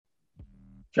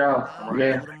Charles,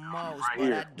 yeah. Right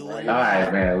here. Right All here.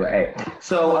 right, man. Well, hey,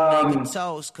 so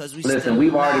listen,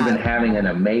 we've already been having an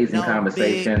amazing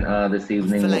conversation this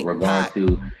evening with regard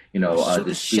to,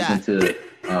 just speaking to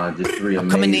just three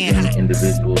amazing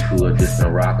individuals who have just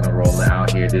been rocking and rolling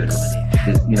out here. Just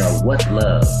what's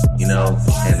love,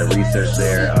 and the research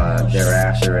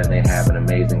thereafter, and they have an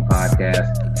amazing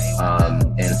podcast.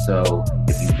 And so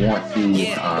if you want to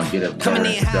get a better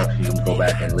introduction, you can go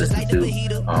back and listen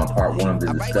to part one of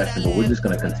the discussion. But we're just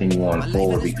going to continue on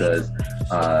forward because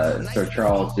Sir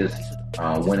Charles just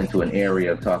went into an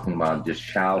area of talking about just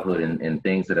childhood and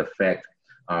things that affect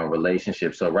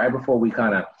relationships. So right before we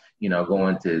kind of go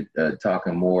into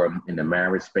talking more in the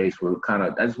marriage space,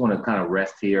 I just want to kind of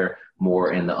rest here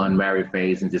more in the unmarried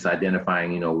phase and just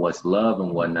identifying, what's love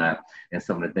and whatnot, and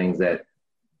some of the things that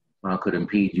could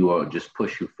impede you or just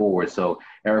push you forward. So,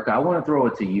 Erica, I want to throw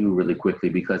it to you really quickly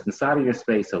because inside of your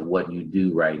space of what you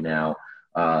do right now,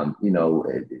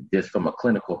 just from a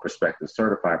clinical perspective,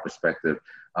 certified perspective,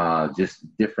 just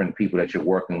different people that you're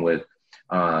working with.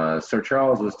 Sir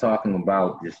Charles was talking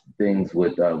about just things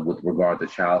with regard to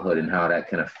childhood and how that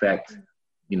can affect,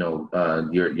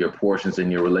 your portions in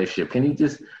your relationship. Can you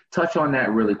just touch on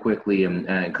that really quickly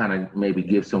and kind of maybe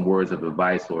give some words of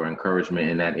advice or encouragement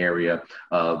in that area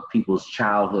of people's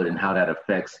childhood and how that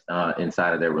affects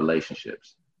inside of their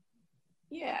relationships?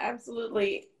 Yeah,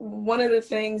 absolutely. One of the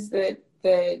things that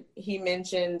he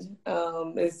mentioned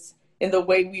is in the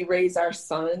way we raise our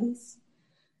sons.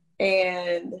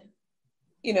 And,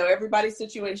 everybody's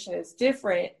situation is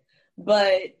different,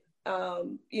 but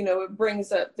it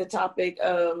brings up the topic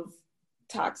of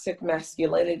toxic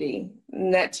masculinity.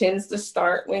 And that tends to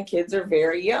start when kids are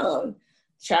very young.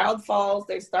 Child falls,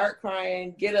 they start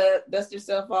crying, get up, dust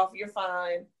yourself off, you're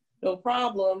fine, no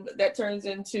problem. That turns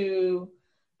into,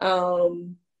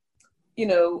 an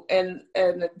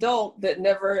adult that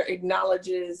never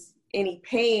acknowledges any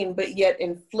pain, but yet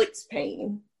inflicts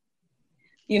pain.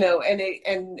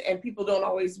 And people don't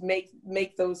always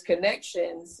make those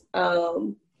connections.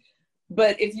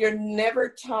 But if you're never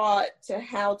taught to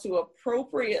how to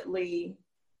appropriately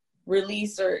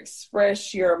release or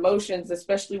express your emotions,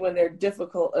 especially when they're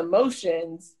difficult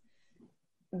emotions,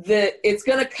 that it's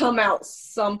going to come out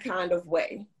some kind of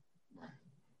way.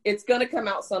 It's going to come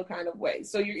out some kind of way.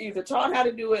 So you're either taught how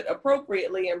to do it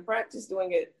appropriately and practice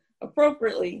doing it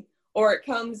appropriately, or it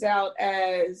comes out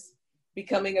as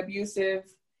becoming abusive.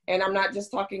 And I'm not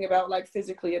just talking about like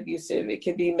physically abusive. It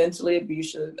can be mentally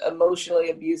abusive,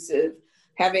 emotionally abusive,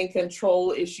 having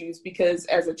control issues because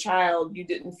as a child, you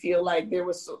didn't feel like there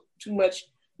was too much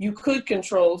you could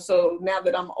control. So now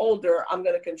that I'm older, I'm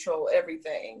going to control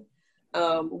everything,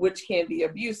 which can be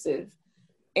abusive.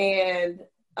 And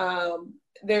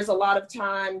there's a lot of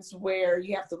times where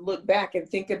you have to look back and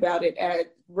think about it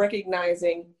at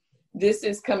recognizing this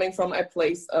is coming from a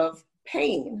place of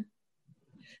pain.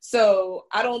 So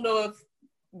I don't know if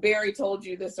Barry told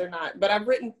you this or not, but I've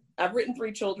written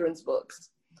 3 children's books.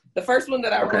 The first one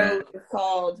that I wrote is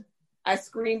called I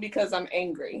Scream Because I'm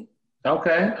Angry.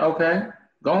 Okay.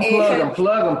 Go and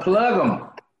plug them.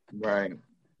 Right.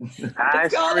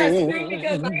 It's called I Scream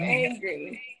Because I'm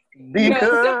Angry.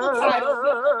 Because Simple title.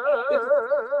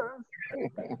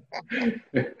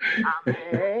 I'm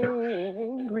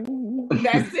angry.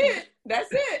 That's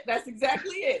it. That's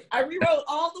exactly it. I rewrote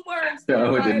all the words.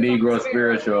 With the Negro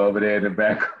spiritual over there in the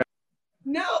background.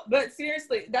 No, but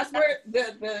seriously, that's where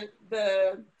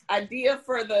the idea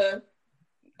for the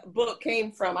book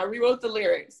came from. I rewrote the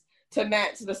lyrics to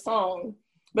match the song,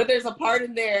 but there's a part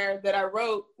in there that I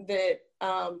wrote that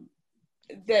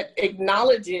that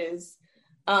acknowledges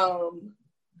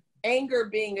anger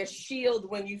being a shield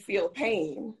when you feel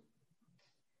pain.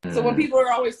 So when people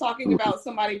are always talking about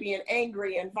somebody being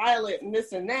angry and violent and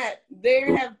this and that, they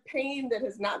have pain that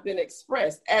has not been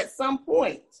expressed at some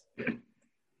point.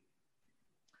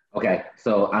 Okay,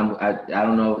 so I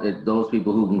don't know if those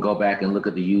people who can go back and look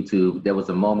at the YouTube, there was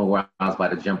a moment where I was about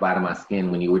to jump out of my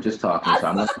skin when you were just talking. So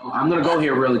I'm gonna go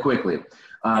here really quickly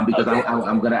because okay.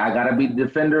 I gotta be the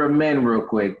defender of men real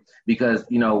quick because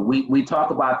we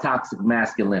talk about toxic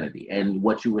masculinity and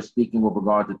what you were speaking with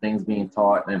regard to things being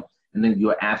taught and then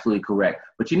you're absolutely correct.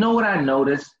 But you know what I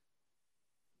noticed?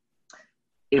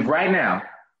 If right now,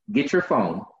 get your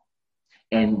phone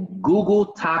and Google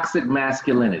toxic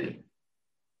masculinity,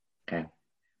 okay,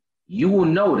 you will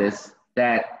notice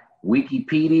that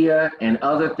Wikipedia and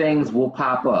other things will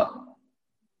pop up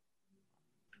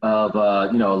of,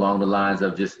 along the lines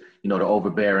of just, the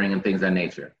overbearing and things of that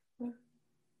nature.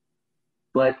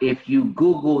 But if you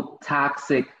Google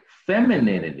toxic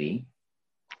femininity,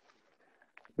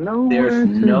 there's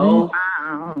no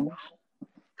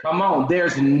Come on,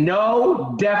 there's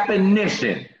no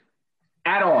definition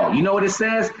at all. You know what it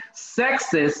says?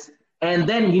 Sexist, and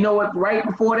then you know what? Right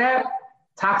before that,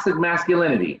 toxic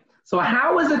masculinity. So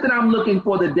how is it that I'm looking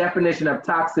for the definition of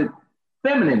toxic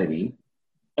femininity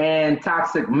and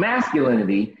toxic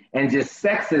masculinity, and just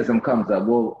sexism comes up?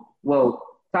 Well,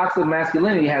 toxic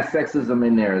masculinity has sexism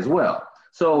in there as well.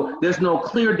 So there's no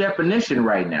clear definition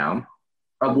right now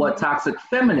of what toxic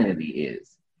femininity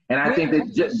is. And I think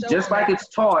that just like it's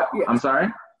taught, I'm sorry?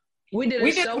 We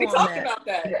talked about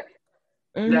that. Yeah.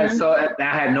 Mm-hmm. So I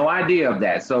had no idea of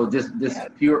that. So just this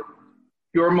pure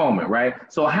moment, right?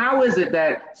 So how is it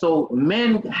that, so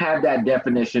men have that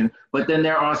definition, but then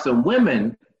there are some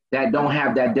women that don't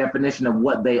have that definition of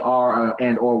what they are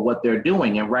and or what they're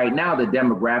doing. And right now, the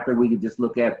demographic, we could just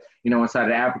look at, inside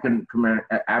the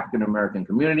African-American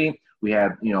community, we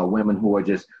have, women who are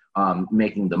just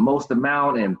making the most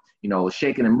amount and,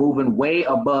 shaking and moving way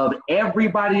above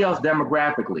everybody else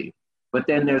demographically. But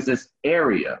then there's this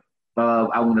area of,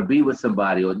 I want to be with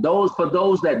somebody, or for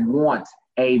those that want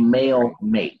a male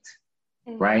mate,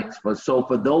 right? So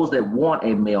for those that want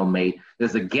a male mate,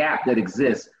 there's a gap that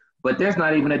exists, but there's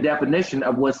not even a definition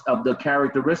of the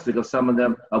characteristic of some of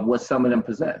them, of what some of them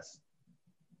possess.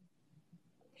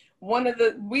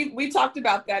 We talked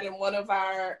about that in one of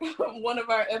our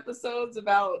episodes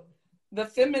about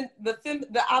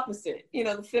the opposite,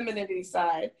 the femininity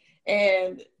side,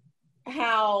 and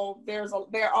how there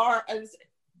are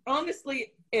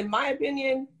honestly, in my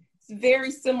opinion, it's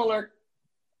very similar.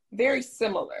 It's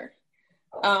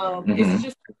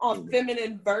just a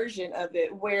feminine version of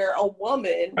it, where a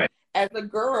woman, as a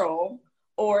girl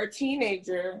or a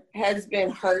teenager, has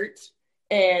been hurt,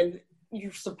 and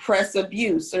you suppress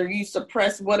abuse or you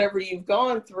suppress whatever you've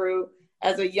gone through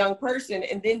as a young person,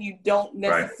 and then you don't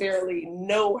necessarily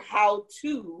know how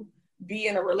to be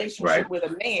in a relationship with a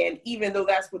man, even though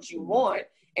that's what you want,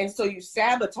 and so you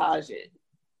sabotage it.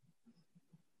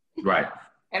 Right.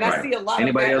 And I see a lot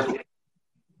anybody of that. Else?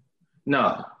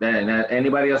 No.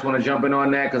 Anybody else want to jump in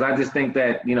on that? Because I just think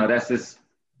that, that's just,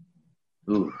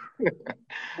 ooh.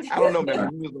 I don't know, man.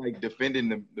 He was like defending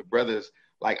the brothers.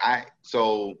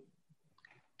 So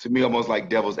to me, almost like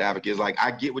devil's advocate. It's like, I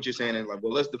get what you're saying. It's like,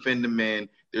 well, let's defend the men.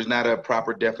 There's not a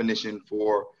proper definition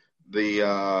for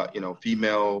the,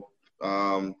 female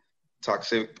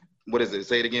toxic. What is it?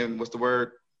 Say it again. What's the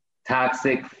word?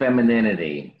 Toxic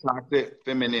femininity. Toxic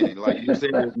femininity. Like you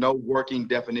said, there's no working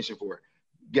definition for it.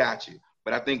 Got you.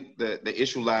 But I think the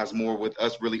issue lies more with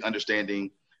us really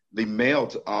understanding the male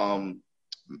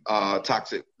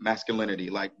toxic masculinity.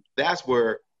 Like, that's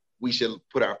where we should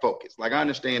put our focus. Like, I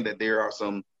understand that there are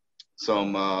some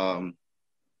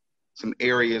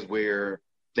areas where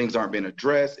things aren't being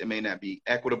addressed. It may not be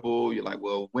equitable. You're like,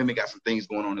 well, women got some things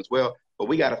going on as well, but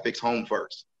we got to fix home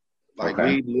first. Like,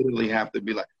 we literally have to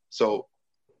be like, so,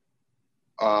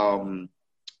 Well,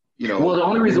 the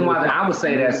only reason why I would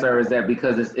say that, sir, is that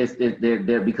because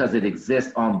because it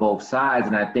exists on both sides,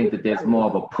 and I think that there's more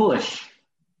of a push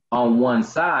on one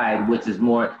side, which is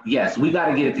more, yes, we got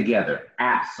to get it together.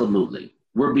 Absolutely,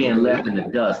 we're being left in the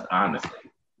dust, honestly.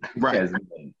 Right.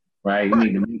 Right. You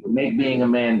need to make being a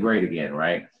man great again,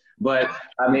 right? But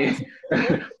I mean,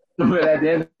 but at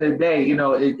the end of the day,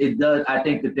 it does. I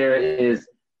think that there is,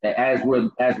 as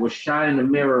we're shining the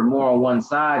mirror more on one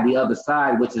side, the other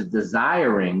side, which is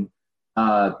desiring,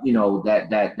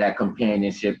 that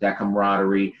companionship, that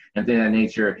camaraderie, and things of that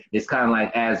nature. It's kind of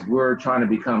like, as we're trying to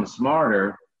become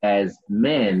smarter as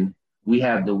men, we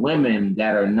have the women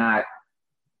that are not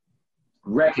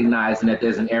recognizing that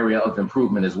there's an area of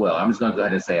improvement as well. I'm just going to go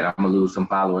ahead and say it. I'm going to lose some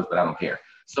followers, but I don't care.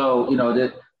 So,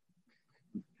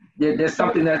 there's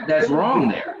something that's wrong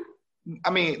there. I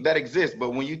mean, that exists,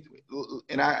 but when you,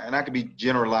 and I could be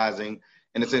generalizing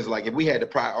in the sense, like, if we had to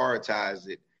prioritize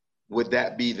it, would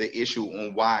that be the issue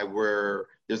on why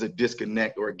there's a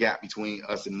disconnect or a gap between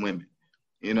us and women?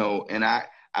 And I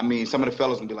mean, some of the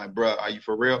fellas would be like, bruh, are you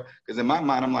for real? Because in my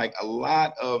mind, I'm like,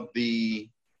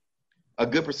 a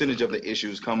good percentage of the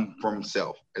issues come from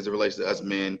self as it relates to us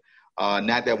men.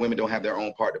 Not that women don't have their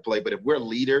own part to play, but if we're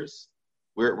leaders,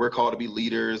 we're called to be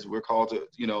leaders. We're called to,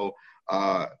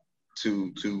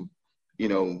 to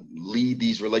lead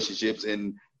these relationships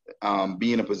and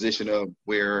be in a position of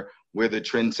where we're the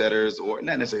trendsetters, or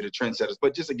not necessarily the trendsetters,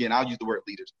 but just, again, I'll use the word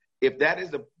leaders. If that is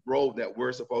the role that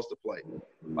we're supposed to play,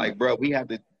 like, bro, we have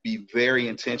to be very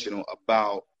intentional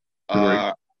about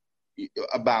our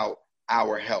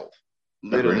health.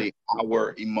 Literally,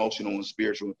 our emotional and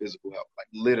spiritual and physical health, like,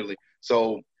 literally.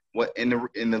 So what in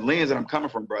the lens that I'm coming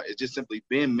from, bro, it's just simply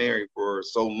being married for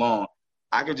so long.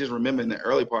 I can just remember in the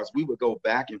early parts, we would go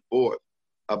back and forth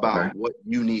about what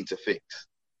you need to fix.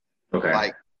 Okay.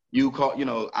 Like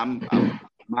I'm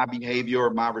my behavior,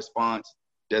 my response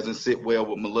doesn't sit well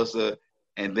with Melissa,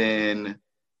 and then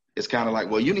it's kind of like,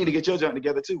 well, you need to get your junk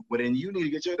together too. But then you need to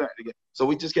get your junk together. So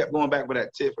we just kept going back with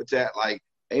that tit for tat, like,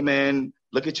 hey man,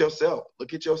 look at yourself.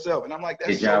 Look at yourself. And I'm like,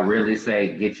 that's Did y'all really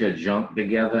say get your junk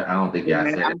together? I don't think y'all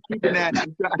said I'm keeping that. I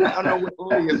don't know what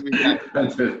audience we got.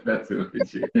 That's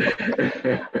what you.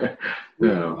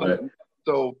 No, but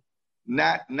so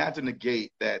not to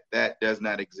negate that does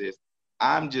not exist.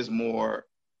 I'm just more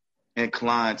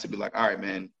inclined to be like, all right,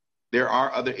 man, there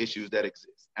are other issues that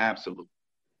exist. Absolutely.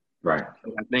 Right.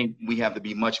 So I think we have to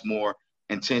be much more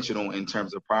intentional in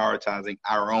terms of prioritizing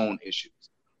our own issues.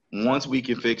 Once we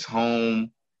can fix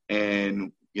home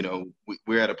and,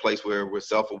 we're at a place where we're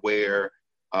self-aware,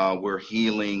 we're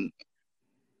healing,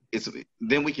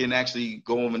 then we can actually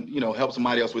go and, help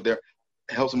somebody else with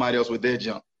their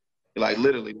junk. Like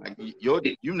literally, like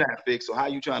you're not fixed. So how are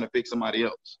you trying to fix somebody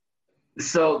else?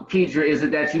 So Keidra, is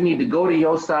it that you need to go to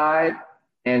your side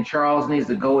and Charles needs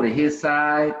to go to his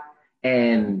side,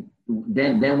 and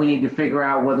then we need to figure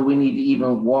out whether we need to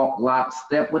even walk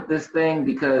lockstep with this thing,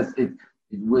 because it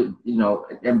would,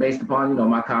 and based upon,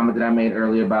 my comment that I made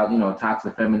earlier about,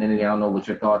 toxic femininity, I don't know what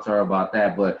your thoughts are about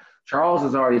that, but Charles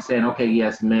is already saying, okay,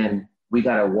 yes, men, we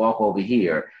got to walk over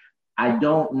here. I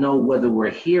don't know whether we're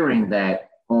hearing that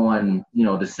on,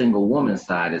 the single woman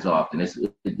side as often.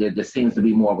 There seems to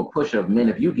be more of a push of men,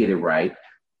 if you get it right,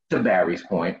 to Barry's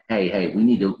point, hey, we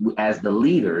need to, as the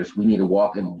leaders, we need to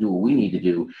walk and do what we need to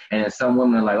do. And then some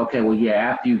women are like, okay, well, yeah,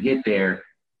 after you get there,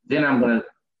 then I'm gonna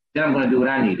do what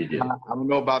I need to do. I don't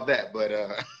know about that, but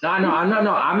No. I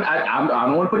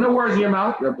don't want to put no words in your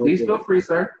mouth. Please feel free,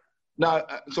 sir. No,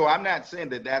 so I'm not saying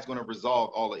that that's going to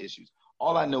resolve all the issues.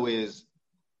 All I know is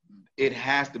it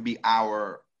has to be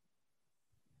our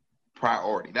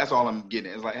priority. That's all I'm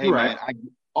getting. It's like, hey, right, man,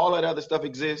 all that other stuff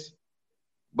exists,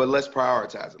 but let's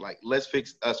prioritize it. Like, let's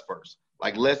fix us first.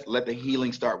 Like, let's let the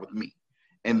healing start with me.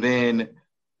 And then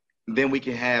we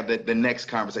can have the next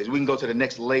conversation. We can go to the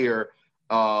next layer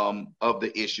of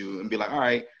the issue and be like, all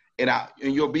right, and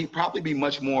you'll probably be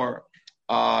much more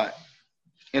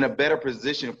in a better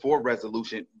position for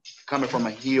resolution coming from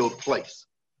a healed place.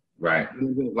 Right.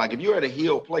 Like if you're at a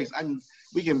healed place,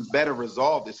 we can better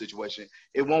resolve this situation.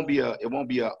 It won't be a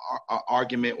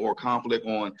argument or conflict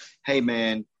on, hey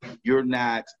man, you're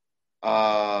not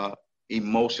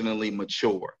emotionally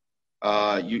mature.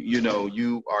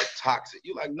 You are toxic.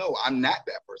 You're like, no, I'm not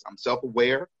that person. I'm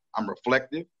self-aware. I'm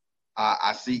reflective.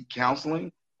 I seek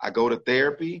counseling. I go to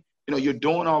therapy. You're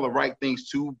doing all the right things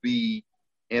to be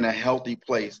in a healthy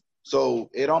place. So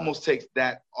it almost takes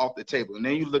that off the table. And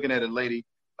then you're looking at a lady.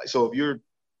 So if you're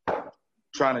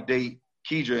trying to date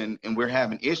Keidra and we're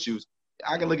having issues,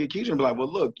 I can look at Keidra and be like,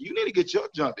 well, look, you need to get your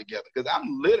junk together. Because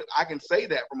I can say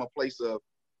that from a place of,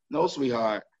 no,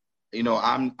 sweetheart,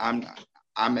 I'm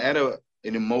at an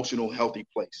emotional healthy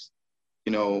place.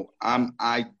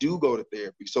 I do go to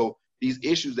therapy. So these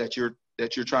issues that you're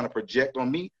trying to project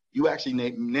on me, you actually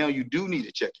now you do need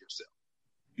to check yourself.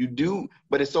 You do,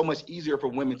 but it's so much easier for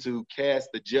women to cast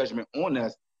the judgment on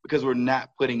us because we're not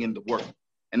putting in the work.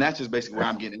 And that's just basically where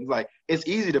I'm getting. It's like, it's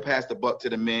easy to pass the buck to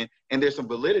the men, and there's some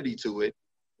validity to it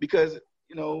because,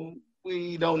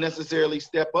 we don't necessarily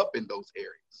step up in those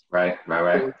areas. Right.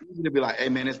 So it's easy to be like, hey,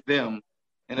 man, it's them.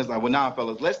 And it's like, well, now,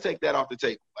 fellas, let's take that off the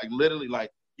table. Like, literally,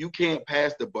 like, you can't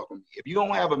pass the buck on me. If you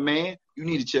don't have a man, you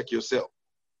need to check yourself.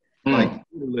 Like,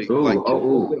 literally,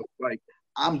 like,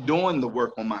 I'm doing the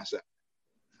work on myself.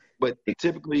 But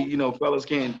typically, fellas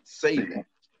can't say that.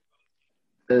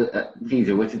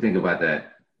 Keidra, what you think about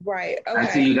that? Right. Okay. I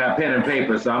see you got pen and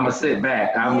paper, so I'm gonna sit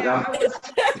back. I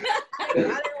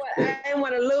didn't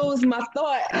want to lose my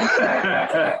thought.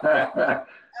 A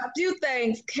few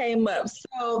things came up.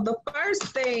 So the first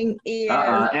thing is.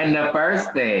 And the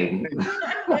first thing.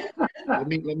 let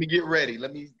me get ready.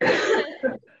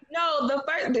 No, the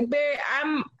first, Barry,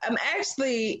 I'm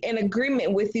actually in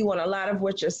agreement with you on a lot of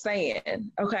what you're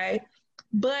saying. Okay,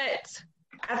 but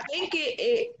I think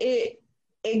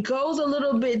it goes a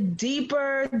little bit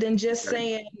deeper than just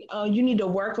saying you need to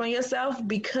work on yourself,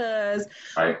 because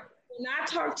when I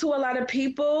talk to a lot of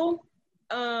people,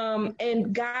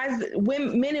 and guys,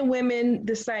 men and women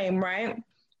the same, right?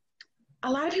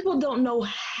 A lot of people don't know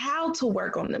how to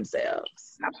work on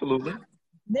themselves. Absolutely.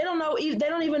 They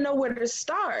don't even know where to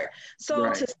start.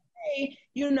 So to say,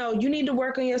 you need to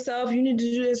work on yourself, you need to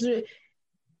do this.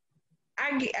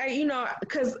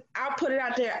 Because I'll put it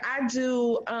out there, I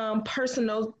do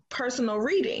personal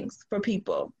readings for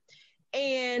people.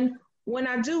 And when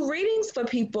I do readings for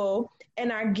people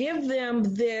and I give them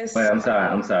this. Wait, I'm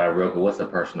sorry, real quick. What's a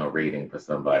personal reading for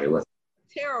somebody?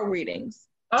 tarot readings.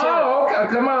 Oh,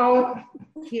 okay. Come on.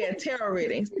 Yeah, tarot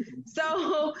readings.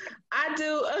 So I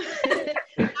do not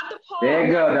the palms. There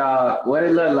you go, dog. What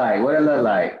it look like? What it look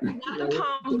like? Not the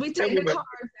palms. We take the cards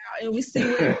out and we see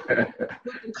what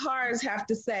the cards have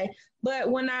to say. But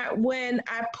when I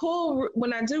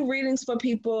do readings for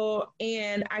people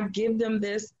and I give them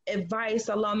this advice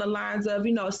along the lines of,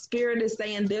 spirit is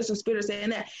saying this or spirit is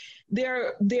saying that,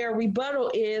 their rebuttal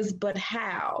is, but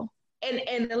how?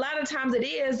 And a lot of times it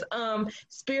is,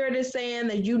 spirit is saying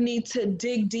that you need to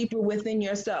dig deeper within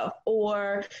yourself,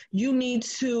 or you need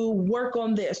to work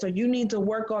on this, or you need to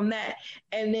work on that.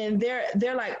 And then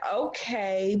they're like,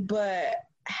 okay, but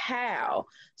how?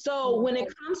 So when it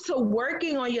comes to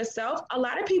working on yourself, a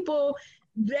lot of people,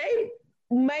 they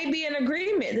may be in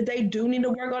agreement that they do need to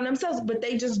work on themselves, but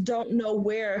they just don't know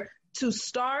where to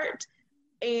start.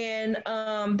 And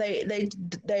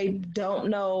they don't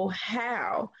know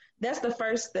how. That's the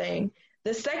first thing.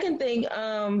 The second thing,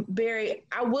 Barry,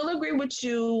 I will agree with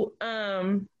you.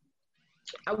 I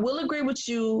will agree with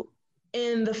you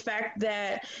in the fact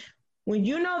that when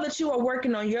you know that you are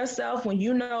working on yourself, when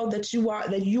you know that you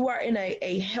are in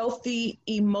a healthy,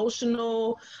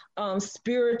 emotional,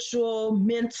 spiritual,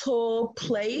 mental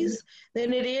place,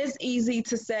 then it is easy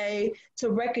to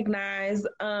recognize,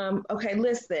 okay,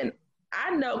 listen,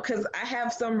 I know, because I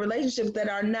have some relationships that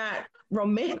are not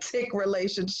romantic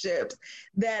relationships,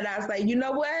 that I say, you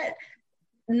know what,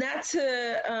 not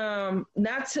to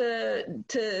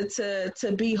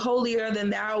be holier than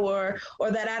thou, or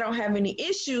that I don't have any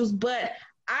issues, but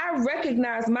I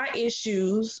recognize my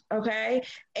issues, okay?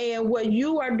 And what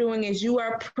you are doing is you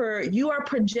are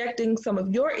projecting some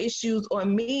of your issues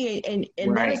on me, and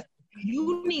right. That is,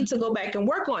 you need to go back and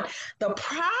work on. The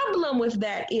problem with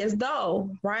that is,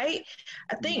 though, right?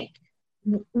 I think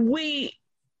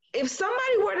if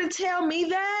somebody were to tell me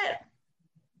that,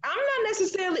 I'm not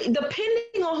necessarily,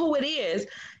 depending on who it is,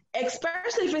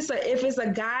 especially if it's a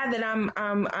guy that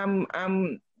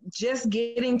I'm just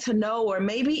getting to know, or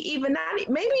maybe even 8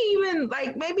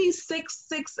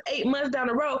 months down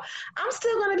the road, I'm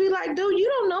still gonna be like, dude, you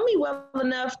don't know me well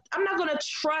enough. I'm not gonna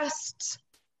trust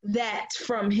that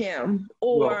from him,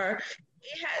 or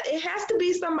it has to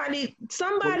be somebody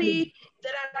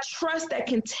that I trust that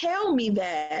can tell me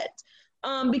that.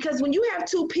 Because when you have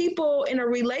two people in a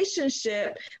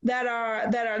relationship that are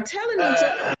telling each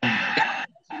other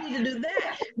you need to do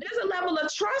that, there's a level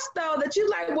of trust, though, that you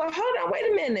like, well, hold on,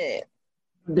 wait a minute.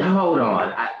 Hold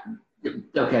on.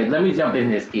 Okay, let me jump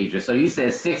in this, Keisha. So you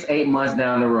said 6-8 months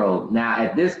down the road. Now,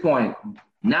 at this point,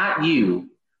 not you,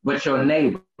 but your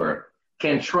neighbor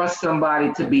can trust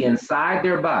somebody to be inside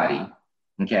their body,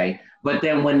 okay? But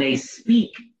then when they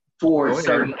speak towards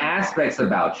certain aspects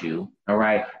about you, all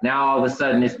right, now all of a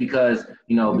sudden it's because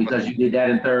you did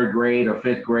that in 3rd grade or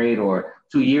 5th grade or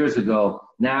 2 years ago,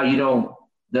 now you don't,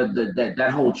 that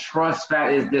whole trust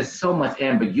factor, there's so much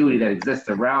ambiguity that exists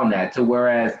around that, to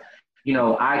whereas,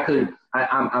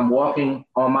 I'm walking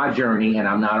on my journey and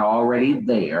I'm not already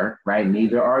there, right?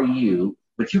 Neither are you,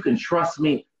 but you can trust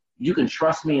me. You can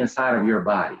trust me inside of your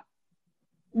body.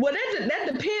 Well, that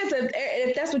depends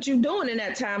if that's what you're doing in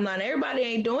that timeline. Everybody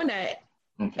ain't doing that.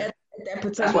 Okay. At that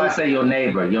particular. That's why I say your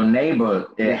neighbor. Your neighbor,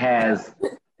 it has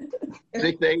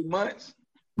 6 to 8 months.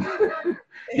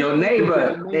 Your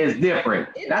neighbor is different.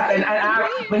 But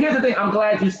here's the thing. I'm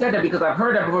glad you said that, because I've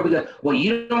heard that before. Because, well,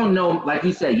 you don't know, like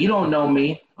you said, you don't know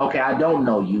me. Okay, I don't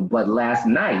know you, but last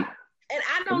night. And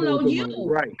I don't know you.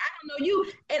 Right. I don't know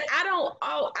you, and I don't.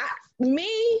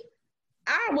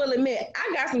 I will admit,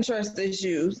 I got some trust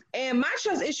issues, and my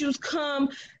trust issues come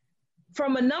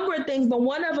from a number of things, but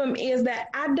one of them is that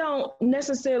I don't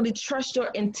necessarily trust your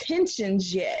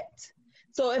intentions yet.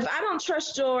 So if I don't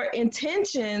trust your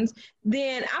intentions,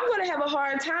 then I'm going to have a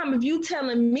hard time if you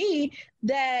telling me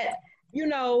that,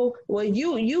 well,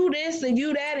 you this and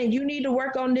you that, and you need to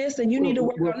work on this and you need to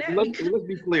work on that. Let's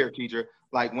be clear, Keisha.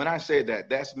 Like when I say that,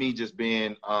 that's me just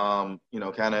being, kind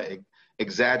of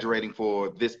exaggerating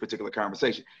for this particular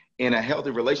conversation. In a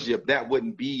healthy relationship, that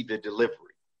wouldn't be the delivery.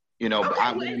 In a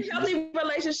healthy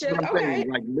relationship, okay.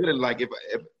 Like literally, like if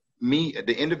me,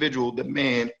 the individual, the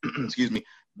man, excuse me,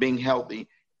 being healthy,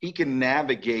 he can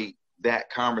navigate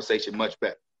that conversation much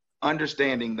better.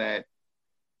 Understanding that,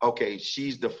 okay,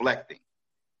 she's deflecting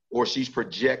or she's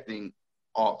projecting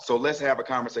off. So let's have a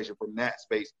conversation from that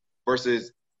space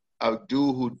versus a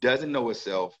dude who doesn't know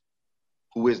himself,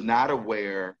 who is not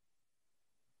aware.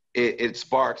 It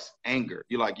sparks anger.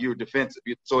 You're defensive.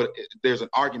 So there's an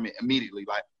argument immediately.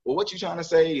 Like, well, what you trying to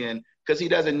say? And because he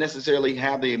doesn't necessarily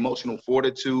have the emotional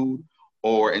fortitude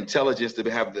or intelligence to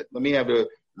let me have the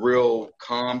real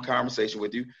calm conversation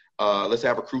with you. Let's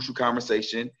have a crucial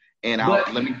conversation, and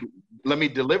let me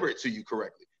deliver it to you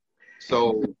correctly.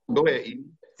 So go ahead,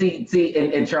 Eden. See,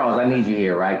 and Charles, I need you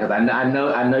here, right? Because I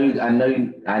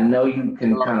know you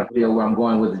can kind of feel where I'm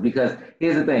going with this. Because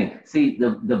here's the thing. See,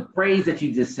 the phrase that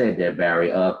you just said there,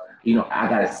 Barry, of I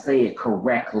gotta say it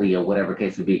correctly or whatever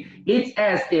case would be. It's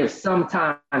as if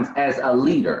sometimes as a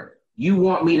leader, you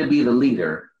want me to be the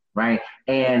leader, right?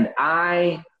 And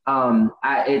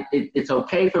it's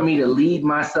okay for me to lead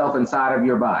myself inside of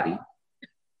your body.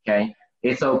 Okay,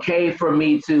 it's okay for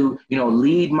me to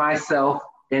lead myself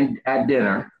at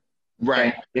dinner.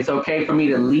 Right. Okay? It's okay for me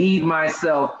to lead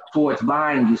myself towards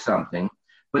buying you something.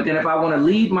 But then if I want to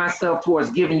lead myself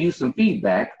towards giving you some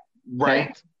feedback,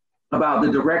 right, okay, about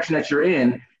the direction that you're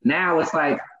in, now it's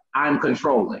like I'm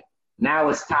controlling. Now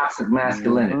it's toxic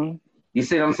masculinity. Mm-hmm. You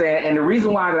see what I'm saying? And the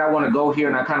reason why that I want to go here,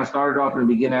 and I kind of started off in the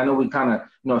beginning, I know we kind of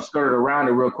skirted around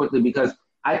it real quickly, because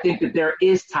I think that there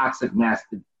is toxic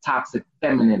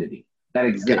femininity that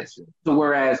exists. Gotcha. So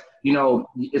whereas,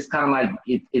 it's kind of like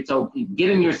it's almost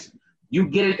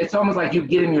like you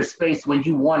get in your space when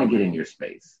you want to get in your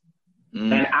space.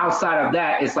 Mm. And outside of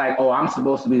that, it's like, I'm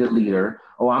supposed to be the leader.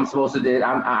 I'm supposed to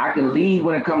I can lead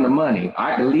when it comes to money.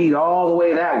 I can lead all the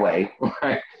way that way.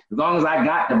 Right? As long as I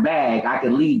got the bag, I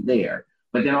can lead there.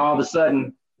 But then all of a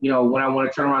sudden, when I want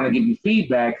to turn around and give you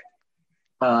feedback,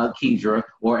 Keidra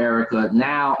or Erica,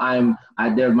 now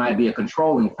there might be a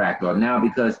controlling factor now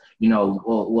because,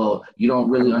 well, you don't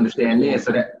really understand this.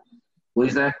 So that, what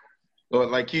you say? Well,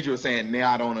 like Keidra was saying,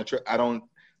 now I don't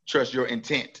trust your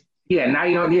intent. Yeah, now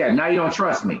you don't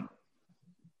trust me.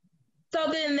 So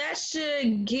then that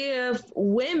should give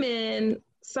women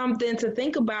something to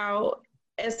think about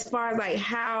as far as like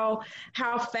how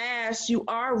fast you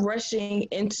are rushing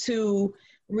into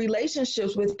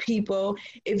relationships with people.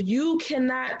 If you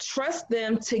cannot trust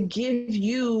them to give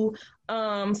you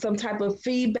some type of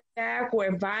feedback or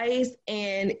advice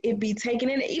and it be taken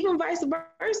in, even vice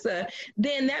versa,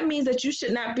 then that means that you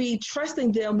should not be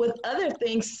trusting them with other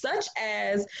things, such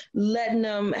as letting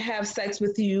them have sex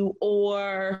with you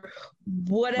or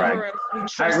whatever else you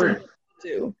trust them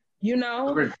to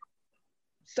do,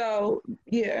 So,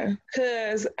 yeah,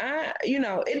 because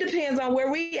it depends on where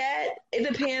we at. It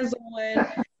depends on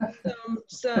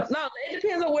it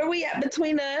depends on where we at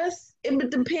between us. It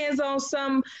depends on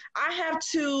I have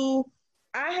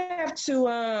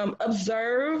to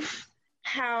observe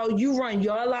how you run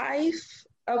your life,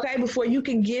 okay, before you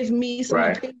can give me some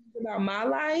opinions about my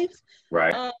life.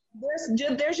 Right.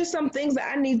 There's just some things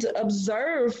that I need to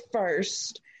observe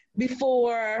first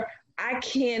before I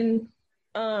can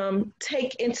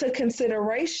take into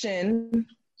consideration.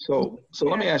 So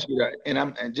let me ask you that,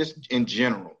 and just in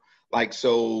general, like,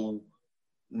 so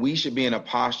we should be in a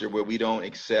posture where we don't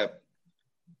accept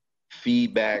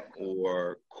feedback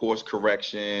or course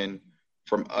correction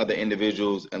from other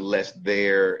individuals unless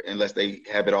they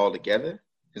have it all together.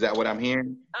 Is that what I'm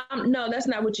hearing? No, that's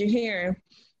not what you're hearing.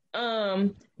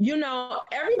 Everybody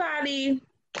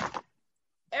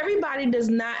does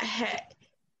not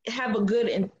have a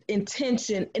good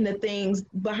intention in the things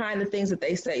behind the things that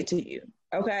they say to you.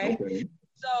 Okay.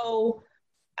 So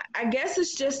I guess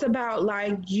it's just about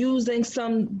like using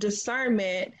some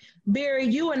discernment. Barry,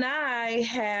 you and I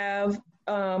have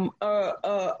a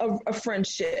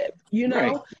friendship,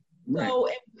 Right. So,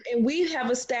 and we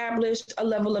have established a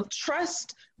level of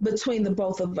trust between the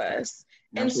both of us.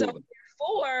 Absolutely. And so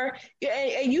therefore,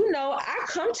 I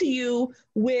come to you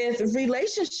with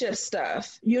relationship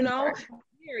stuff, Right.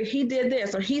 He did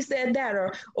this or he said that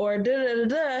or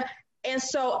da. And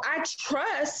so I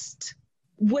trust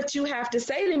what you have to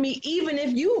say to me, even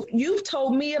if you've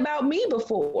told me about me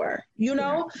before,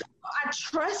 I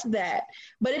trust that.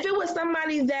 But if it was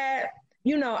somebody that,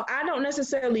 I don't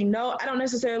necessarily know,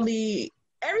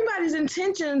 everybody's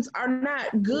intentions are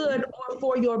not good or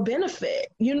for your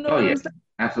benefit. What I'm saying?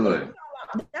 Absolutely.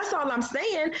 That's all I'm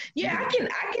saying. Yeah, I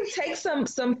can take some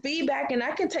feedback and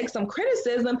I can take some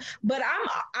criticism, but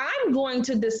I'm going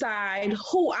to decide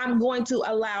who I'm going to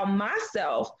allow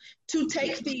myself to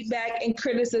take feedback and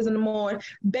criticism on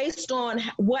based on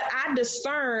what I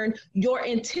discern your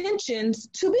intentions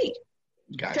to be.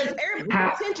 Gotcha. Because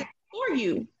everybody's intentions for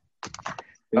you.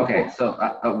 Okay, so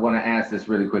I want to ask this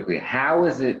really quickly. How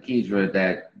is it, Keidra,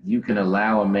 that you can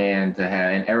allow a man to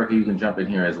have, and Erica, you can jump in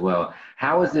here as well.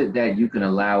 How is it that you can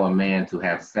allow a man to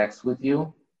have sex with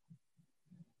you,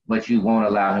 but you won't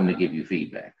allow him to give you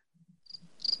feedback?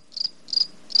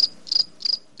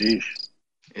 Sheesh.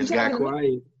 It's got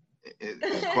quiet.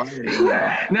 It's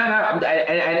quiet. No,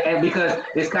 and because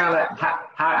it's kind of like,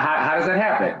 how does that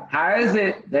happen? How is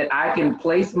it that I can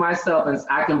place myself and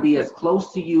I can be as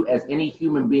close to you as any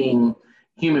human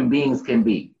beings can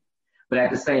be? But at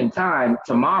the same time,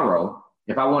 tomorrow,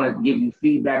 if I want to give you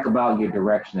feedback about your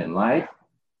direction in life,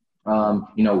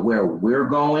 where we're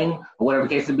going, or whatever the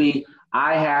case may be,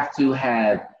 I have to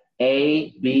have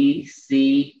A, B,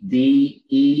 C, D,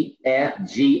 E, F,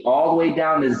 G, all the way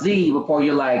down to Z before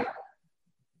you're like,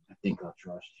 I think I'll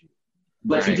trust you.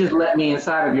 But you just let me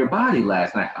inside of your body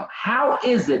last night. How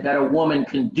is it that a woman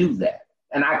can do that?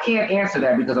 And I can't answer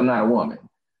that because I'm not a woman.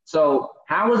 So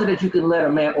how is it that you can let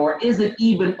a man, or is it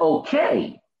even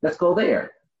okay? Let's go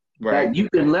there. Right. That you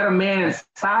can let a man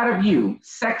inside of you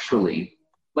sexually,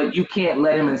 but you can't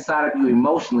let him inside of you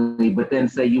emotionally, but then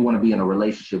say you want to be in a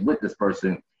relationship with this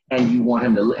person and you want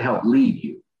him to help lead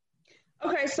you.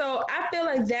 Okay, so I feel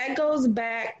like that goes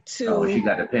back to... Oh, she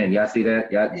got the pen. Y'all see that?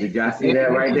 Did y'all see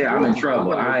that right there? I'm in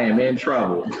trouble. I am in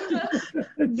trouble.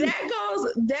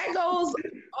 that goes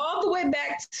all the way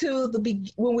back to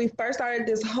when we first started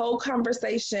this whole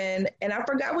conversation, and I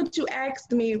forgot what you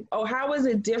asked me. Oh, how is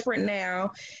it different now?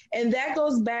 And that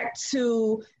goes back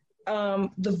to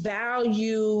the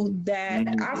value that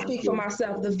I speak for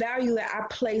myself, the value that I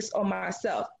place on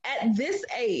myself at this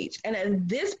age and at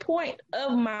this point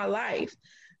of my life.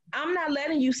 I'm not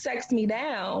letting you sex me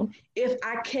down if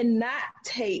I cannot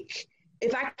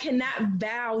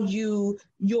value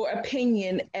your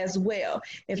opinion as well.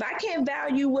 If I can't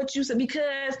value what you said,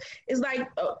 because it's like,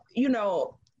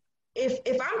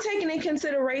 if I'm taking in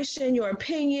consideration your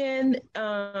opinion,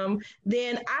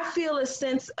 then I feel a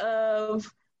sense of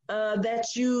that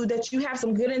you have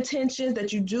some good intentions,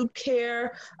 that you do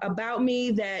care about me,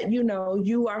 that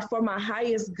you are for my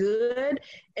highest good.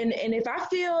 And if I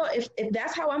feel if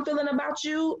that's how I'm feeling about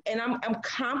you, and I'm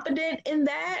confident in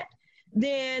that,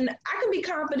 then I can be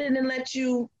confident and let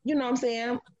you,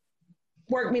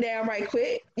 work me down right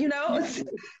quick, I'm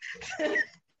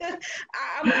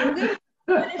good.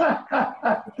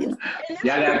 Y'all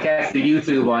gotta catch the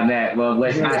YouTube on that. Well,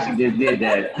 how she just did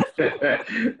that.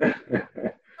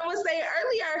 I was saying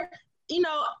earlier,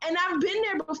 and I've been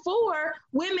there before,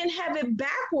 women have it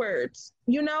backwards.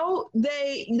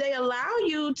 They allow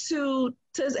you to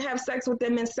have sex with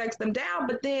them and sex them down,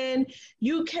 but then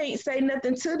you can't say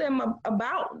nothing to them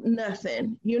about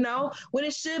nothing, when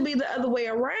it should be the other way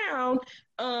around.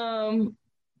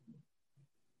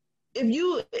 If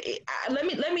you let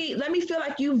me feel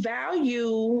like you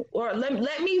value, or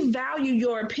let me value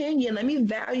your opinion, let me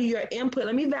value your input,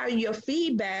 let me value your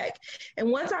feedback. And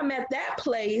once I'm at that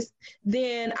place,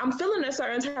 then I'm feeling a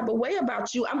certain type of way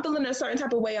about you. I'm feeling a certain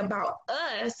type of way about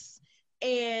us.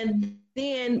 And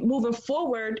then moving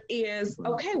forward is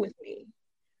okay with me.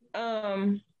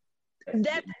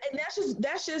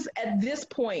 That's just at this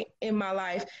point in my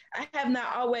life. I have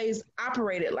not always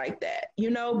operated like that,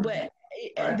 but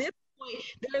at this point,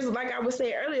 there's, like I was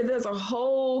saying earlier, there's a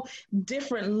whole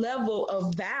different level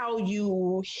of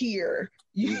value here.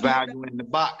 You value in the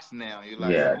box now. You're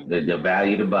like, the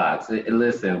value the box.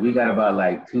 Listen, we got about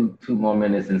like two more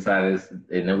minutes inside this,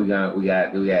 and then we got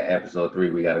episode 3.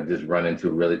 We got to just run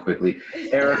into really quickly.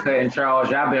 Erica and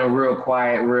Charles, y'all been real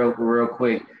quiet, real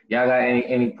quick. Y'all got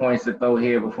any points to throw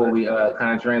here before we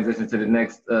kind of transition to the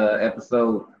next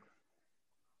episode?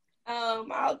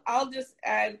 I'll just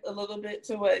add a little bit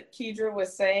to what Kedra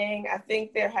was saying. I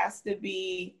think there has to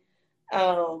be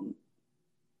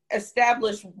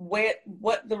established what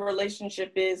the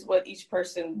relationship is, what each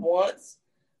person wants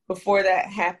before that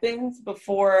happens,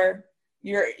 before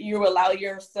you allow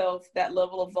yourself that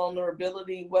level of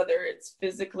vulnerability, whether it's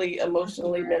physically,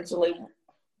 emotionally, mentally,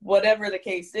 whatever the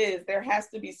case is. There has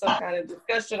to be some kind of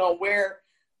discussion on where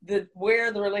the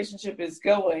relationship is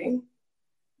going.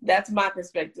 That's my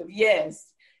perspective.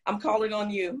 Yes, I'm calling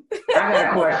on you. I got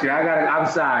a question. I'm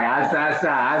sorry.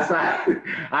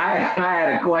 I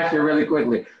had a question really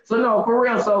quickly. So no, for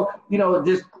real. So,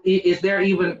 just, is there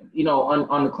even,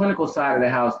 on the clinical side of the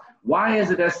house, why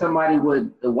is it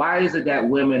that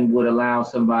women would allow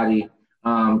somebody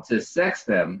to sex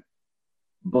them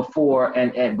before,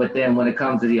 but then when it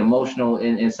comes to the emotional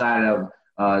inside of,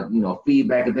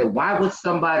 feedback, why would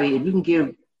somebody, if you can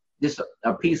give just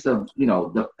a piece of,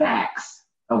 the facts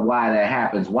of why that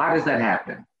happens. Why does that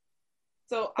happen?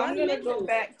 So I'm going to go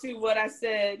back to what I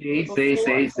said. See,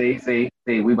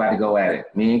 we about to go at it.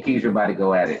 Me and Keisha about to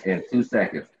go at it in 2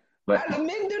 seconds. But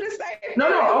men do the same.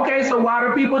 No. Okay, so why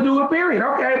do people do it, period?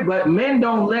 Okay, but men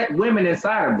don't let women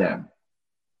inside of them.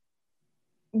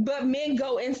 But men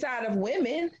go inside of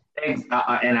women. And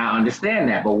I understand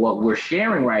that. But what we're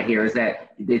sharing right here is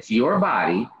that it's your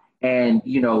body. And,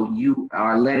 you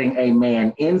are letting a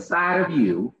man inside of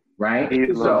you, right?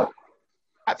 So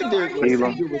I think So there's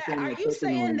are you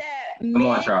saying that Come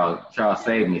on, Charles. Charles,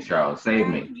 save me, Charles. Save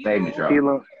me. Save me, Charles.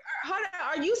 Hold on.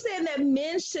 Are you saying that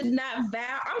men should not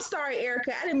vow? I'm sorry,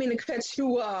 Erica. I didn't mean to cut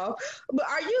you off. But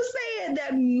are you saying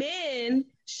that men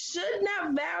should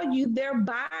not value their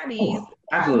bodies? Oh,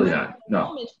 absolutely not.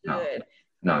 No.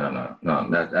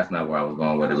 That's not where I was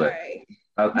going with it.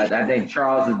 But I think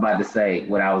Charles is about to say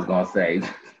what I was going to say.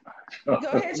 Go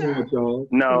ahead, Charles.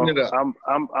 No,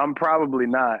 I'm probably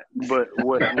not. But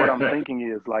what I'm thinking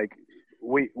is like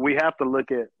we have to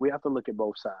look at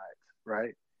both sides,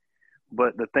 right?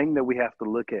 But the thing that we have to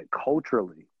look at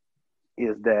culturally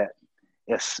is that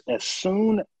as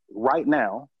soon right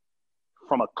now,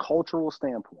 from a cultural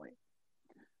standpoint,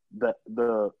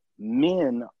 the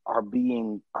men are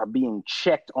being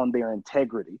checked on their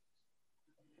integrity,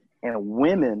 and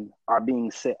women are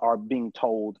being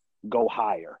told go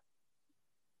higher.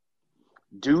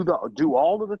 Do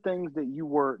all of the things that you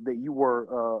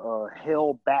were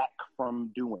held back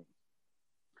from doing.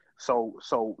 So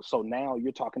now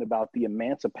you're talking about the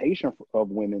emancipation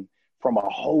of women from a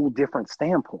whole different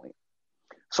standpoint.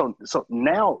 So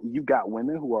now you got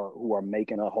women who are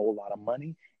making a whole lot of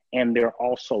money, and they're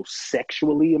also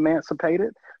sexually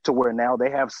emancipated to where now they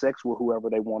have sex with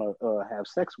whoever they want to have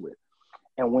sex with.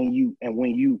 And when you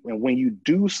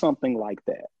do something like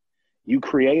that, you're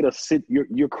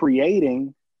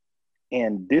creating,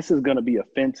 and this is going to be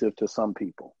offensive to some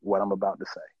people, what I'm about to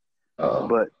say.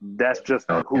 But that's just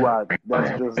it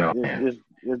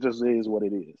just is what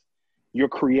it is. You're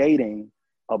creating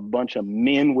a bunch of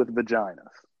men with vaginas.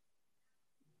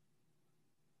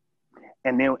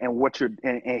 And then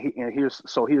here's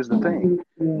the thing.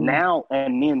 Now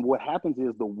and then what happens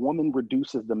is the woman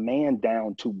reduces the man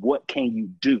down to what can you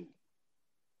do?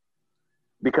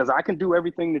 Because I can do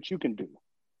everything that you can do.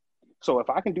 So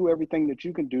if I can do everything that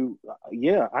you can do,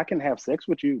 yeah, I can have sex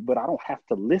with you, but I don't have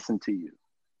to listen to you.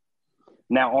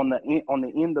 Now, on the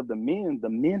end of the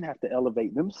men have to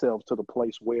elevate themselves to the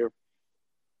place where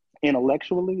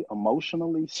intellectually,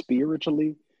 emotionally,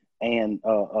 spiritually, and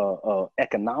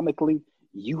economically,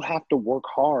 you have to work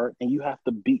hard, and you have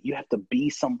to be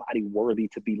somebody worthy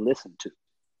to be listened to.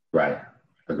 Right.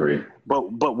 Agreed.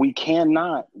 But we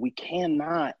cannot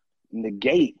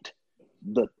negate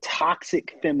the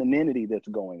toxic femininity that's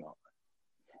going on,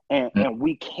 and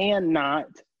we cannot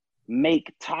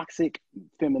make toxic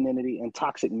femininity and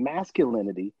toxic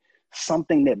masculinity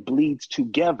something that bleeds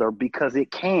together, because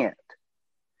it can't.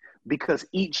 Because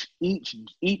each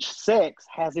sex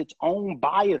has its own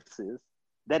biases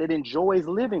that it enjoys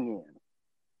living in.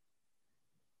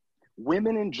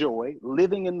 Women enjoy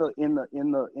living in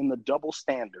the double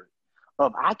standard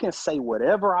of I can say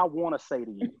whatever I want to say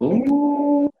to you.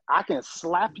 Ooh. I can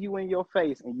slap you in your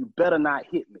face and you better not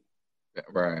hit me.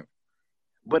 Right.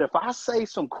 But if I say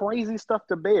some crazy stuff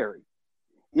to Barry,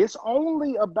 it's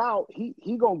only about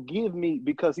he gonna give me,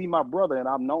 because he my brother and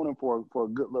I've known him for a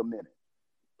good little minute.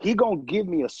 He gonna give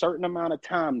me a certain amount of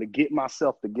time to get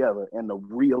myself together and to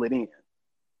reel it in.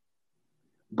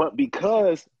 But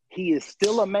because he is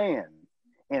still a man,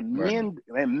 and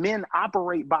men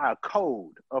operate by a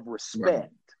code of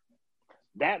respect,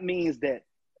 that means that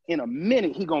in a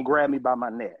minute he gonna grab me by my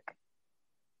neck.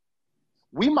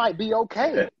 We might be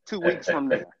okay 2 weeks from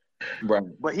there,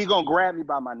 but he gonna grab me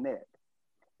by my neck.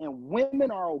 And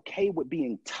women are okay with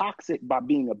being toxic by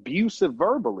being abusive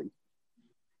verbally,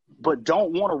 but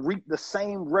don't want to reap the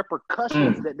same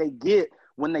repercussions that they get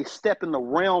when they step in the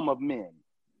realm of men.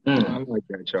 I like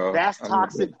that, Charles. That's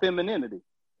toxic femininity.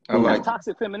 That's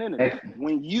toxic femininity.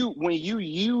 When you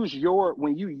use your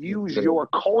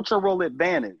cultural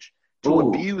advantage to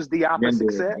abuse the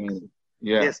opposite sex,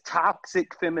 it's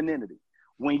toxic femininity.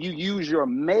 When you use your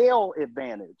male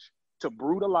advantage to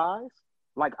brutalize,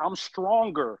 like I'm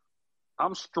stronger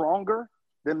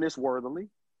than Miss Worthley.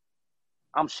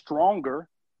 I'm stronger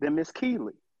than Miss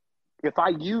Keeley. If I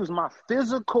use my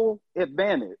physical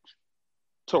advantage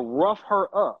to rough her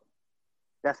up,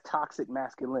 that's toxic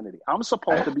masculinity. I'm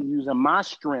supposed to be using my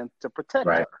strength to protect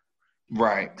her.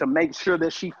 Right. To make sure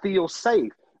that she feels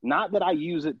safe, not that I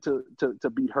use it to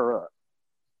beat her up.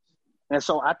 And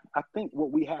so I think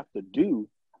what we have to do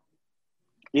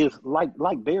is like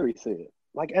Barry said,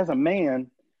 like as a man,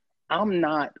 I'm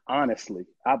not, honestly,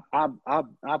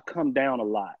 I've come down a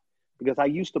lot, because I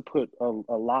used to put a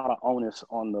lot of onus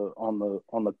on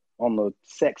the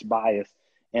sex bias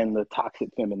and the toxic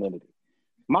femininity.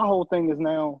 My whole thing is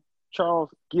now, Charles,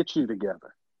 get you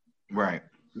together. Right.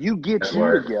 You get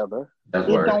together.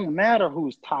 It don't matter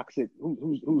who's toxic,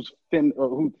 who's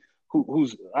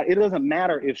it doesn't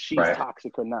matter if she's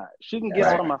toxic or not. She can get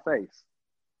out of my face.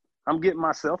 I'm getting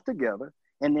myself together,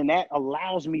 And then that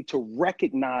allows me to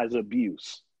recognize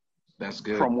abuse. That's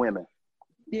good. From women.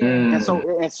 Yeah. And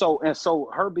so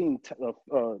her being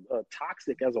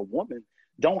toxic as a woman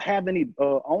don't have any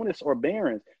onus or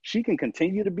bearings. She can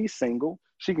continue to be single.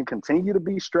 She can continue to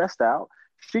be stressed out.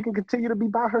 She can continue to be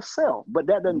by herself. But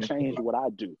that doesn't change what I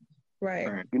do.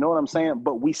 Right. You know what I'm saying?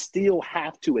 But we still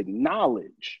have to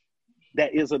acknowledge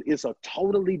that is a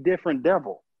totally different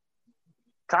devil.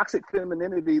 Toxic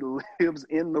femininity lives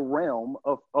in the realm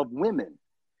of women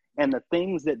and the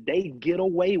things that they get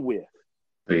away with.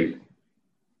 Right.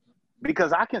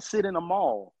 Because I can sit in a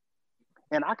mall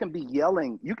and I can be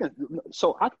yelling. You can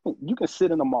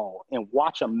sit in a mall and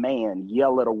watch a man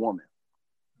yell at a woman.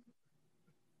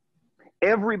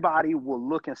 Everybody will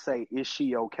look and say, is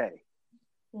she okay?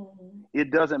 Mm-hmm.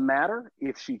 It doesn't matter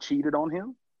if she cheated on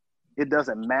him. It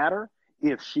doesn't matter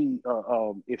if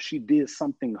she did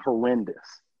something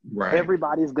horrendous. Right.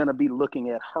 Everybody's going to be looking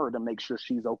at her to make sure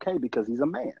she's okay because he's a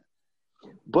man.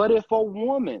 But if a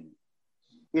woman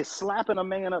is slapping a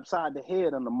man upside the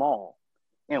head in the mall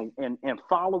and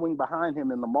following behind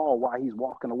him in the mall while he's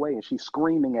walking away and she's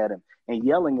screaming at him and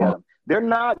yelling at him, they're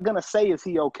not going to say, is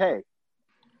he okay?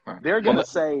 They're going to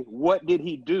say, what did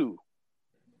he do?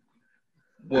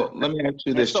 Well, let me ask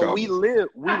you this, so Charles. We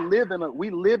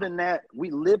live in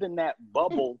that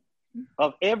bubble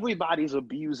of everybody's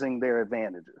abusing their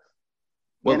advantages.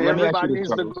 Well, and everybody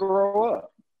needs to grow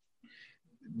up.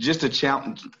 Just to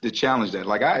challenge that,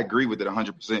 like I agree with it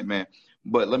 100%, man.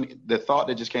 But the thought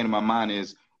that just came to my mind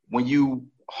is when you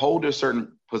hold a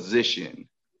certain position,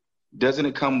 doesn't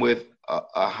it come with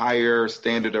a higher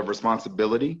standard of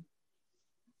responsibility?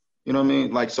 You know what I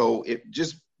mean? Like, so it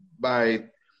just by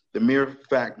the mere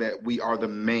fact that we are the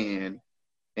man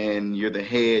and you're the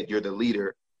head, you're the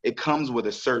leader, it comes with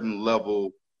a certain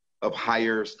level of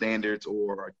higher standards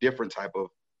or a different type of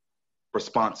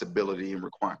responsibility and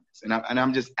requirements. And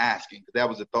I'm just asking, because that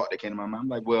was the thought that came to my mind. I'm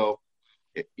like, well,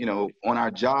 you know, on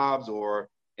our jobs or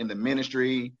in the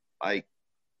ministry, like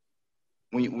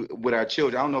with our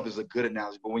children, I don't know if it's a good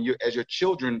analogy, but as your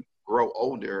children grow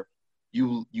older,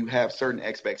 you have certain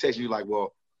expectations. You're like,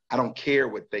 well, I don't care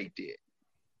what they did.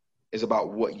 It's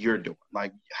about what you're doing.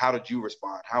 Like, how did you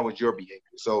respond? How was your behavior?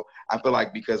 So I feel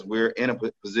like because we're in a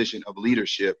position of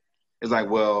leadership, it's like,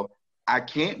 well, I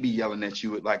can't be yelling at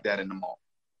you like that in the mall.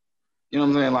 You know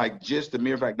what I'm saying? Like, just the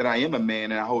mere fact that I am a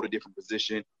man and I hold a different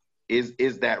position,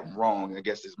 is that wrong? I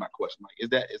guess is my question. Like,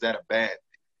 is that a bad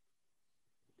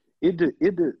thing?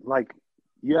 Like,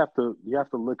 you have to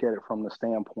look at it from the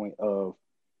standpoint of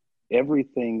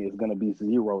everything is going to be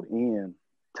zeroed in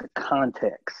to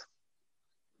context.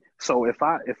 So if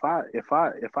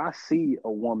I see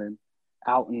a woman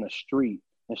out in the street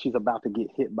and she's about to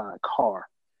get hit by a car,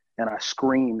 and I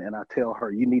scream and I tell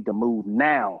her, you need to move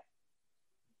now.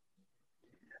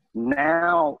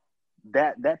 Now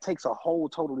that takes a whole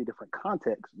totally different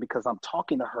context because I'm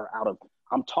talking to her out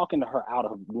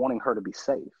of wanting her to be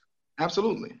safe.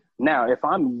 Absolutely. Now, if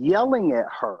I'm yelling at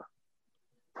her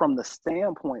from the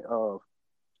standpoint of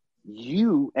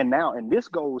you, and this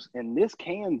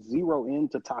can zero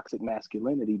into toxic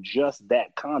masculinity, just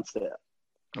that concept.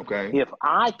 Okay. If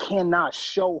I cannot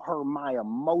show her my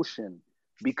emotion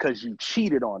because you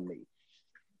cheated on me,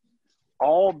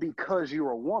 all because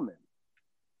you're a woman,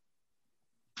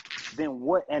 then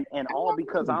what? And all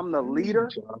because I'm the leader.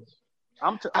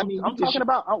 I'm talking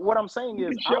about what I'm saying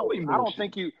is I don't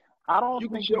think you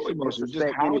should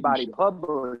disrespect anybody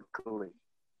publicly.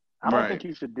 I don't think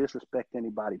you should disrespect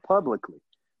anybody publicly.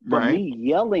 But me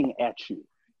yelling at you,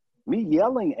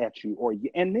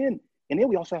 and then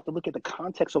we also have to look at the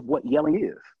context of what yelling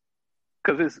is.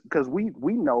 Because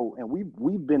we know, and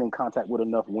we've been in contact with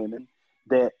enough women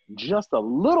that just a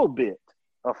little bit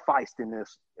of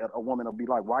feistiness, a woman will be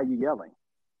like, "Why are you yelling?"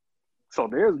 So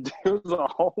there's a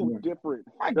whole different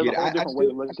way to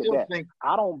look at that.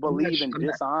 I don't believe in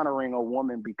dishonoring a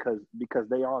woman because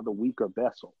they are the weaker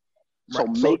vessel. So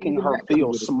making her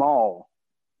feel small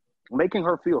or making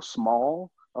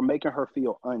her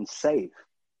feel unsafe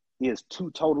is two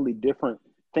totally different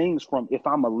things from if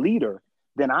I'm a leader,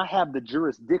 then I have the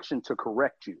jurisdiction to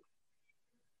correct you.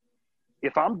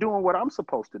 If I'm doing what I'm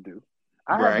supposed to do,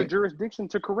 I have the jurisdiction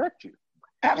to correct you.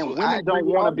 Absolutely.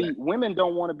 And women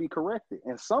don't want to be corrected.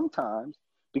 And sometimes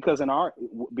because in our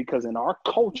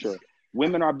culture,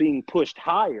 women are being pushed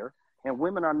higher and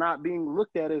women are not being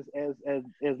looked at as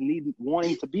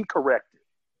wanting to be corrected.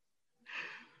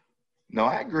 No,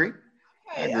 I agree.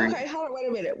 Okay, hold on, wait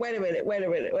a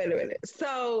minute.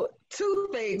 So 2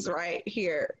 things right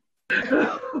here.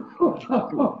 The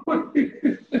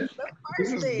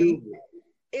first thing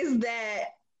is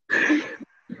that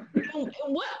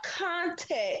in what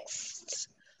context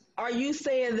are you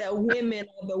saying that women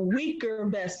are the weaker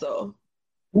vessel?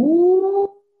 Ooh.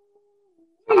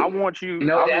 I want you. Wait.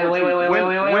 When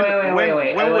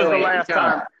was the last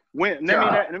time? Let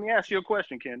me ask you a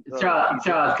question, Ken. Charles,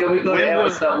 can we go to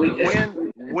episode?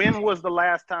 When was the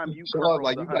last time you curled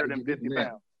 150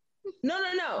 pounds? No.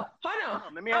 Hold on.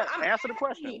 Let me answer the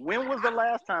question. When was the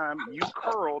last time you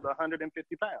curled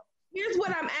 150 pounds? Here's what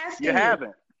I'm asking. You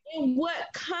haven't. In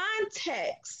what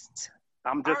context?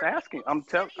 I'm just asking. I'm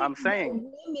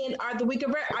saying. Women are the weaker.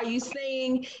 Are you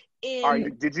saying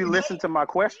did you listen to my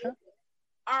question?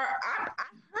 I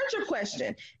heard your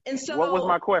question, and so what was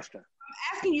my question? I'm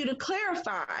asking you to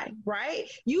clarify, right?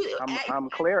 I'm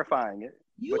clarifying it,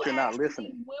 but you're not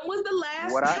listening. When was the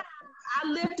last time I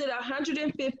lifted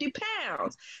 150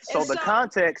 pounds? So the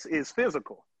context is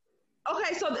physical.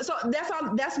 Okay, so that's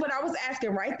all. That's what I was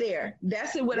asking right there.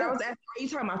 That's what I was asking. Are you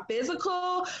talking about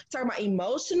physical? Talking about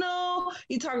emotional?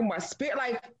 You talking about spirit?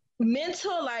 Like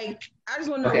mental? Like I just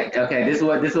want to know. Okay. This is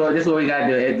what we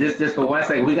gotta do. Just for 1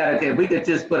 second, if we could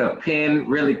just put a pin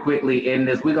really quickly in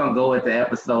this. We're gonna go into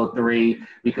episode 3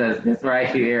 because this right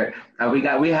here,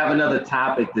 we have another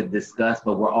topic to discuss,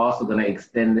 but we're also gonna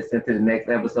extend this into the next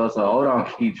episode. So hold on,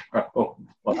 Keetro.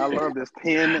 I love this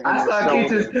pin. I saw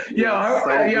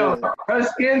Keetro. Her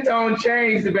skin tone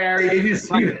changed, Barry. Did you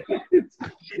see that?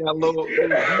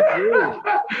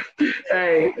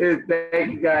 Hey,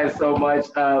 thank you guys so much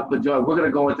for joining. We're gonna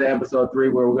go into episode 3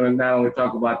 where we're gonna not only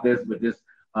talk about this, but just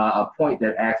a point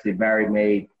that actually Barry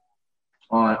made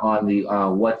on the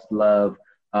What's Love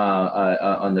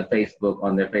on their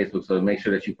Facebook. So make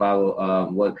sure that you follow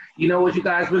what you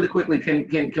guys really quickly can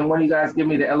one of you guys give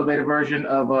me the elevator version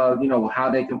of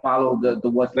how they can follow the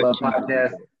What's Love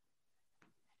podcast?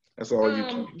 That's all you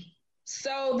can.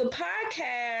 So the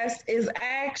podcast is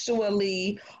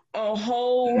actually on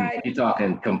hold right. You're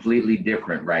talking completely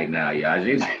different right now, y'all.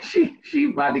 She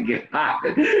about to get hot.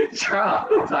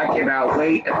 Charles, I cannot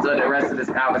wait until the rest of this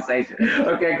conversation.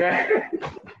 Okay, go ahead.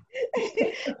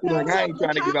 I ain't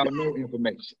trying to give out no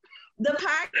information. The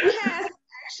podcast is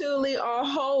actually on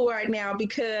hold right now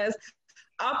because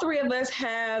all 3 of us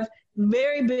have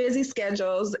very busy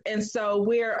schedules, and so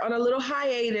we're on a little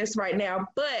hiatus right now,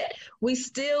 but we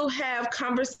still have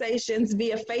conversations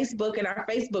via Facebook in our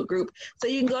Facebook group. So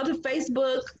you can go to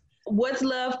Facebook, What's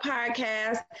Love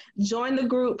Podcast, join the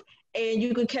group, and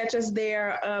you can catch us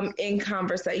there in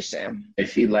conversation. And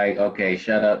she like, okay,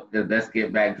 shut up. Let's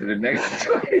get back to the next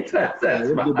story. That's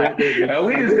fine.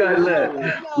 We just gonna look.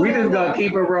 We just gonna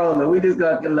keep it rolling. We just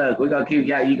gonna look. We're gonna keep.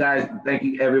 Yeah, you guys. Thank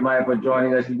you everybody for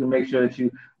joining us. You can make sure that you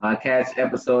catch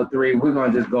episode 3. We're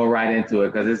gonna just go right into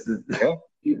it because this is.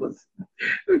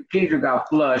 Keetro got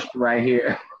flushed right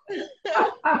here. No,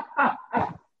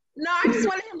 I just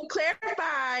wanted him to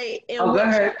clarify. Go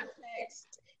ahead.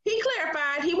 He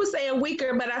clarified, he was saying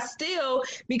weaker, but I still,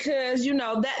 because,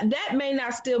 that may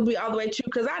not still be all the way true,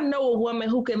 because I know a woman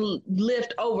who can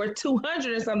lift over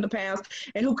 200 and something pounds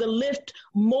and who can lift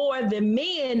more than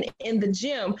men in the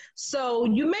gym. So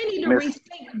you may need to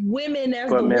rethink women as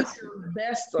the weaker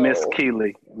vessel. Miss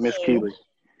Keeley.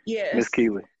 Yes. Miss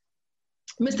Keeley.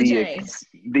 Mr. James.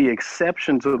 The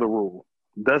exception to the rule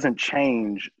doesn't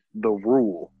change the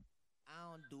rule.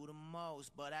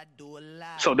 But I do a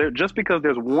lot. So just because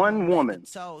there's one woman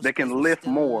that can lift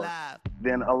more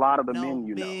than a lot of the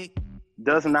men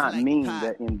does not mean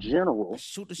that in general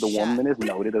the woman is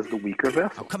noted as the weaker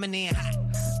vessel. I'm coming in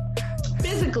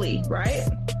physically, right?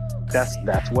 That's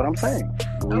what I'm saying.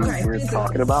 We're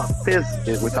talking about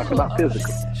physical. We're talking about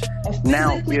physical.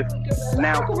 Now I'm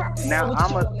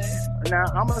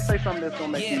gonna say something that's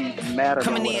gonna make you madder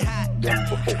than before.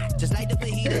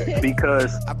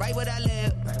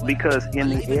 Because in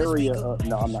the area of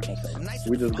I'm not gonna say it.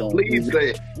 We're just going. Please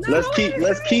say it.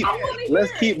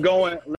 Let's keep going.